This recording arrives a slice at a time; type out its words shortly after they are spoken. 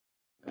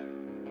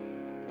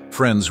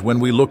Friends, when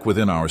we look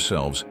within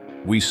ourselves,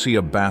 we see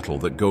a battle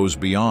that goes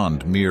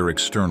beyond mere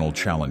external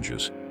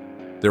challenges.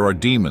 There are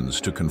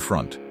demons to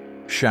confront,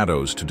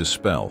 shadows to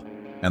dispel,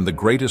 and the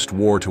greatest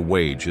war to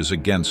wage is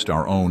against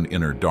our own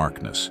inner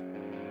darkness.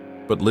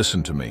 But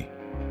listen to me.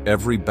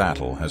 Every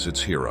battle has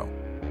its hero.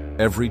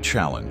 Every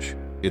challenge,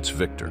 its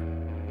victor.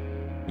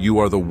 You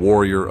are the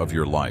warrior of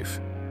your life,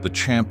 the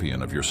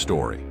champion of your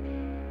story.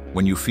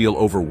 When you feel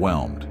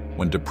overwhelmed,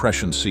 when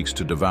depression seeks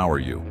to devour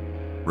you,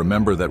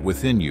 remember that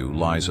within you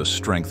lies a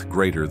strength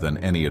greater than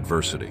any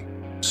adversity.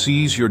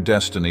 Seize your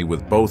destiny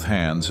with both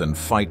hands and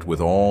fight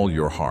with all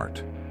your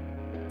heart.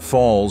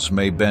 Falls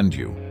may bend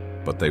you,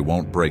 but they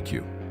won't break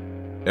you.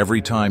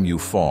 Every time you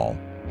fall,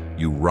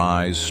 you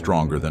rise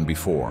stronger than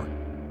before.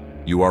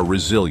 You are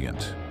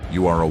resilient.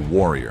 You are a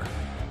warrior.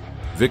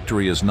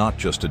 Victory is not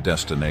just a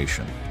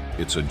destination.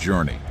 It's a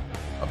journey,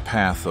 a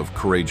path of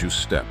courageous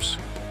steps.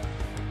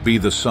 Be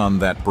the sun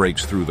that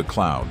breaks through the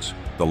clouds,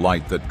 the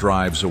light that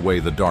drives away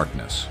the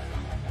darkness.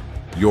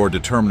 Your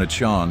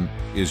determination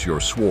is your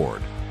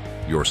sword,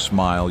 your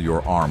smile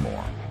your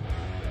armor.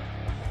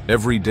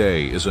 Every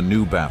day is a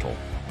new battle,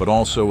 but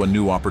also a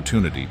new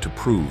opportunity to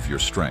prove your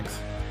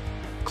strength.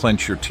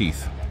 Clench your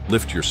teeth,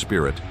 lift your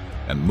spirit,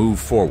 and move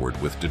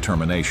forward with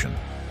determination.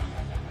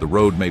 The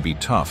road may be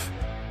tough,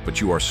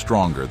 but you are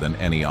stronger than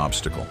any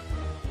obstacle.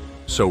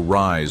 So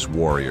rise,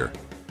 warrior,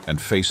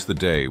 and face the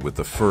day with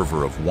the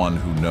fervor of one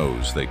who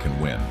knows they can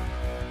win.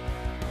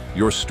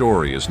 Your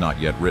story is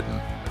not yet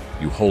written.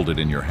 You hold it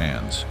in your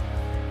hands.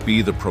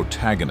 Be the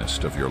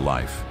protagonist of your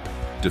life.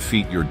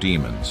 Defeat your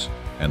demons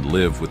and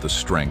live with the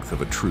strength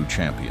of a true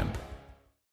champion.